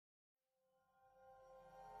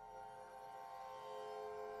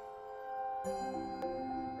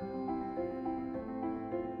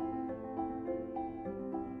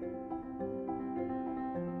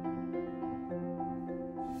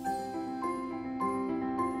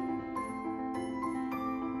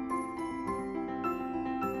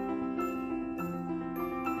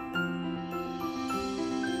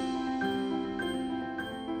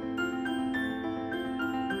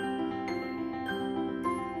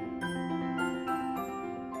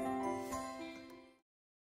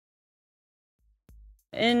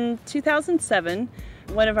In 2007,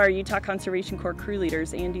 one of our Utah Conservation Corps crew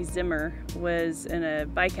leaders, Andy Zimmer, was in a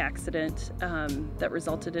bike accident that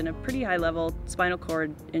resulted in a pretty high-level spinal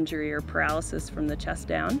cord injury or paralysis from the chest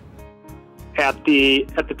down. At the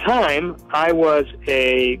time, I was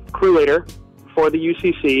a crew leader for the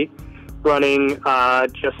UCC, running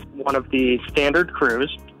just one of the standard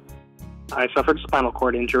crews. I suffered a spinal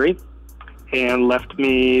cord injury and left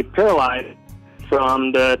me paralyzed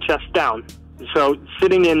from the chest down. So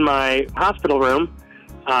sitting in my hospital room,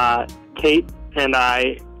 Kate and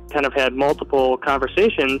I kind of had multiple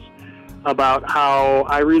conversations about how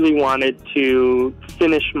I really wanted to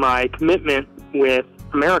finish my commitment with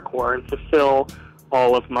AmeriCorps and fulfill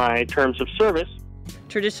all of my terms of service.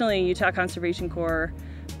 Traditionally, Utah Conservation Corps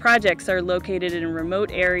projects are located in remote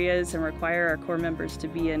areas and require our Corps members to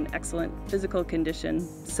be in excellent physical condition.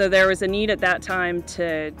 So there was a need at that time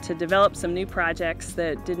to develop some new projects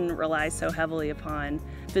that didn't rely so heavily upon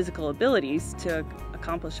physical abilities to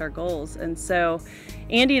accomplish our goals. And so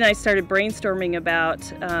Andy and I started brainstorming about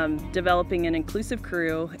developing an inclusive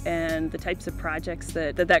crew and the types of projects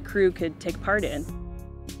that crew could take part in.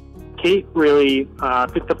 Kate really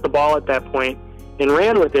picked up the ball at that point and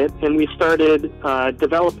ran with it, and we started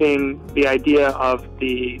developing the idea of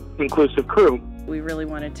the inclusive crew. We really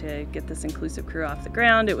wanted to get this inclusive crew off the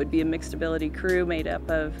ground. It would be a mixed ability crew made up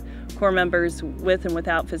of Corps members with and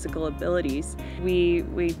without physical abilities. We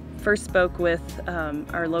first spoke with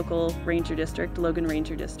our local ranger district, Logan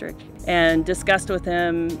Ranger District, and discussed with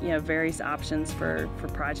them various options for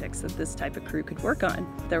projects that this type of crew could work on.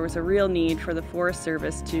 There was a real need for the Forest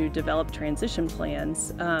Service to develop transition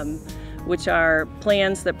plans, which are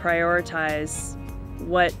plans that prioritize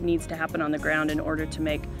what needs to happen on the ground in order to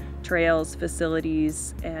make trails,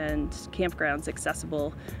 facilities, and campgrounds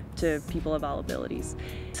accessible to people of all abilities.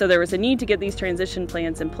 So there was a need to get these transition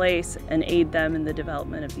plans in place and aid them in the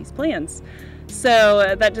development of these plans.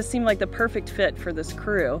 So that just seemed like the perfect fit for this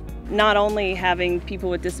crew. Not only having people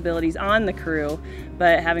with disabilities on the crew,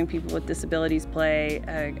 but having people with disabilities play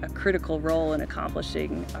a critical role in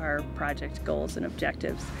accomplishing our project goals and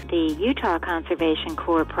objectives. The Utah Conservation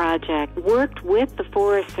Corps project worked with the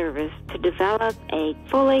Forest Service to develop a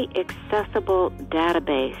fully accessible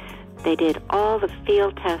database. They did all the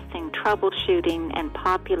field testing, troubleshooting, and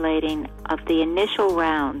populating of the initial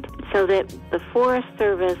round so that the Forest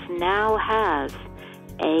Service now has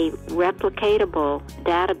a replicatable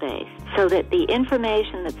database so that the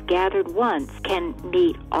information that's gathered once can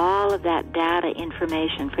meet all of that data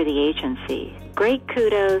information for the agency. Great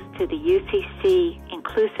kudos to the UCC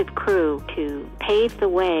inclusive crew to pave the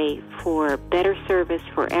way for better service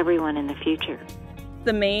for everyone in the future.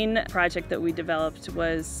 The main project that we developed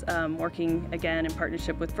was working again in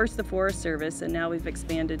partnership with first the Forest Service, and now we've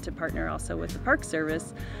expanded to partner also with the Park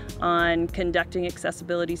Service on conducting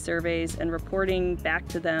accessibility surveys and reporting back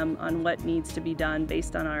to them on what needs to be done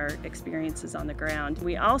based on our experiences on the ground.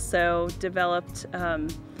 We also developed an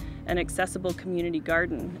accessible community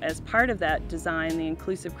garden. As part of that design, the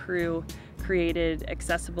inclusive crew created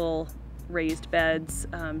accessible raised beds,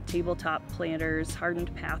 tabletop planters,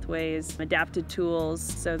 hardened pathways, adapted tools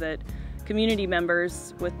so that community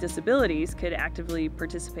members with disabilities could actively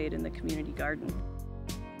participate in the community garden.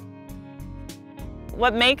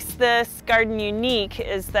 What makes this garden unique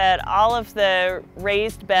is that all of the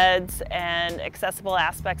raised beds and accessible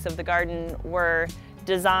aspects of the garden were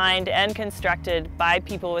designed and constructed by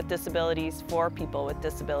people with disabilities for people with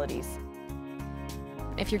disabilities.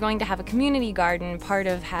 If you're going to have a community garden, part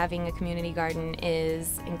of having a community garden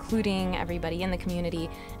is including everybody in the community,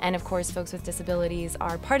 and of course folks with disabilities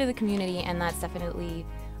are part of the community, and that's definitely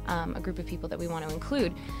a group of people that we want to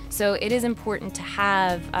include. So it is important to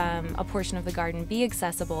have a portion of the garden be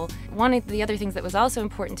accessible. One of the other things that was also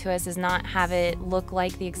important to us is not have it look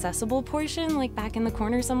like the accessible portion, like back in the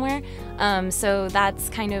corner somewhere. So that's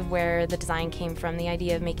kind of where the design came from, the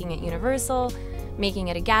idea of making it universal, making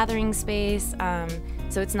it a gathering space,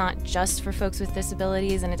 so it's not just for folks with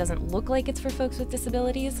disabilities and it doesn't look like it's for folks with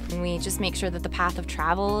disabilities. And we just make sure that the path of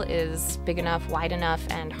travel is big enough, wide enough,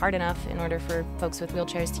 and hard enough in order for folks with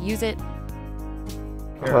wheelchairs to use it.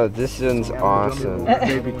 Oh, this one's awesome.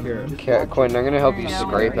 Quentin, I'm gonna help you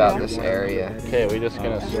scrape out this area. Okay, we're just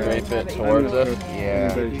gonna scrape it towards us?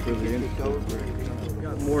 Yeah.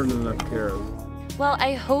 More than enough carrots. Well,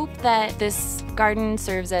 I hope that this garden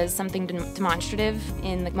serves as something demonstrative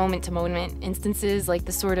in the moment-to-moment instances, like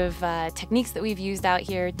the sort of techniques that we've used out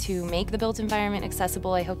here to make the built environment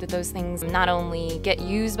accessible. I hope that those things not only get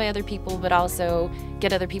used by other people, but also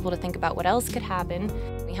get other people to think about what else could happen.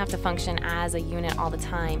 We have to function as a unit all the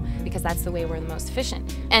time because that's the way we're the most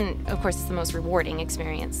efficient. And of course, it's the most rewarding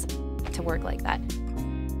experience to work like that.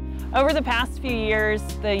 Over the past few years,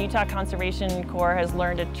 the Utah Conservation Corps has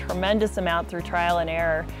learned a tremendous amount through trial and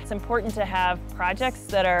error. It's important to have projects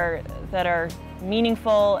that are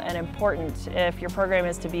meaningful and important if your program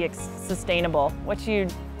is to be sustainable. What you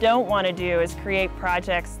don't want to do is create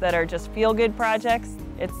projects that are just feel-good projects.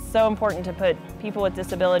 It's so important to put people with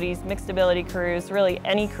disabilities, mixed ability crews, really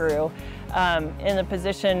any crew, in a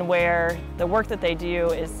position where the work that they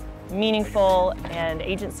do is meaningful and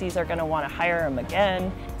agencies are going to want to hire them again.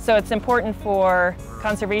 So it's important for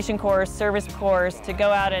conservation corps, service corps to go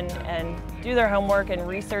out and do their homework and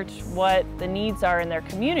research what the needs are in their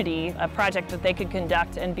community, a project that they could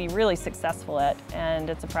conduct and be really successful at, and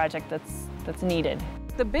it's a project that's needed.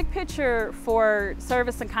 The big picture for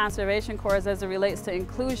service and conservation corps as it relates to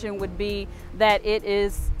inclusion would be that it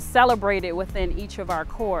is celebrated within each of our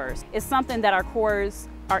corps. It's something that our corps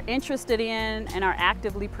are interested in and are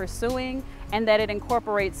actively pursuing, and that it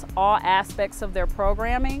incorporates all aspects of their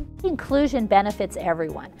programming. Inclusion benefits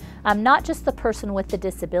everyone, not just the person with the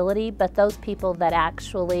disability, but those people that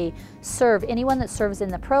actually serve, anyone that serves in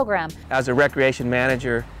the program. As a recreation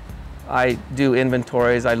manager, I do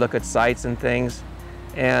inventories, I look at sites and things,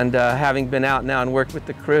 and having been out now and worked with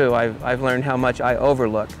the crew, I've learned how much I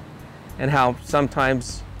overlook and how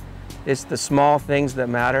sometimes it's the small things that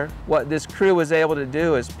matter. What this crew was able to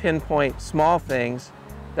do is pinpoint small things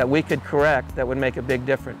that we could correct that would make a big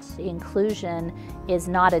difference. Inclusion is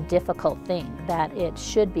not a difficult thing, that it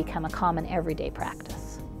should become a common everyday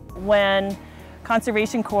practice. When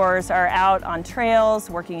conservation corps are out on trails,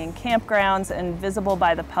 working in campgrounds and visible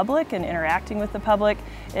by the public and interacting with the public,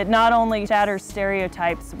 it not only shatters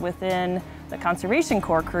stereotypes within the conservation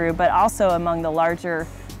corps crew, but also among the larger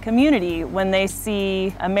community when they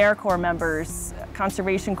see AmeriCorps members,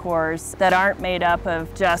 conservation corps that aren't made up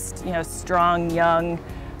of just, strong, young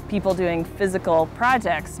people doing physical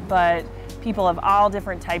projects, but people of all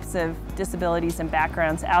different types of disabilities and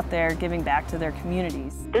backgrounds out there giving back to their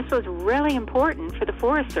communities. This was really important for the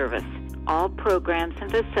Forest Service. All programs and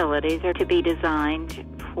facilities are to be designed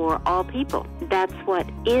for all people. That's what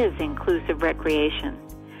is inclusive recreation.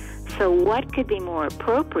 So what could be more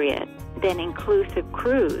appropriate than inclusive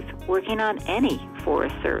crews working on any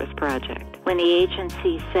Forest Service project? When the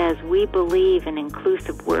agency says we believe in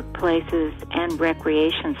inclusive workplaces and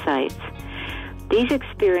recreation sites, these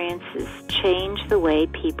experiences change the way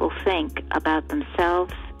people think about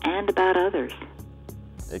themselves and about others.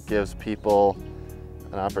 It gives people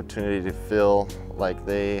an opportunity to feel like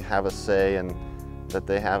they have a say and that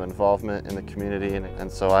they have involvement in the community,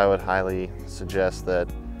 and so I would highly suggest that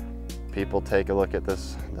people take a look at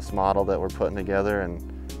this model that we're putting together and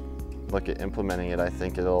look at implementing it. I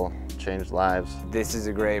think it'll change lives. This is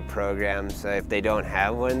a great program, so if they don't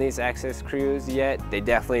have one of these access crews yet, they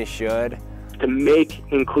definitely should. To make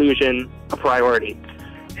inclusion a priority.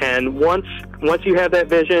 And once you have that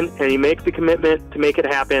vision and you make the commitment to make it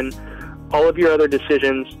happen, all of your other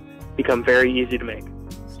decisions become very easy to make.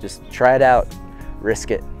 Just try it out,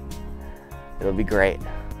 risk it. It'll be great.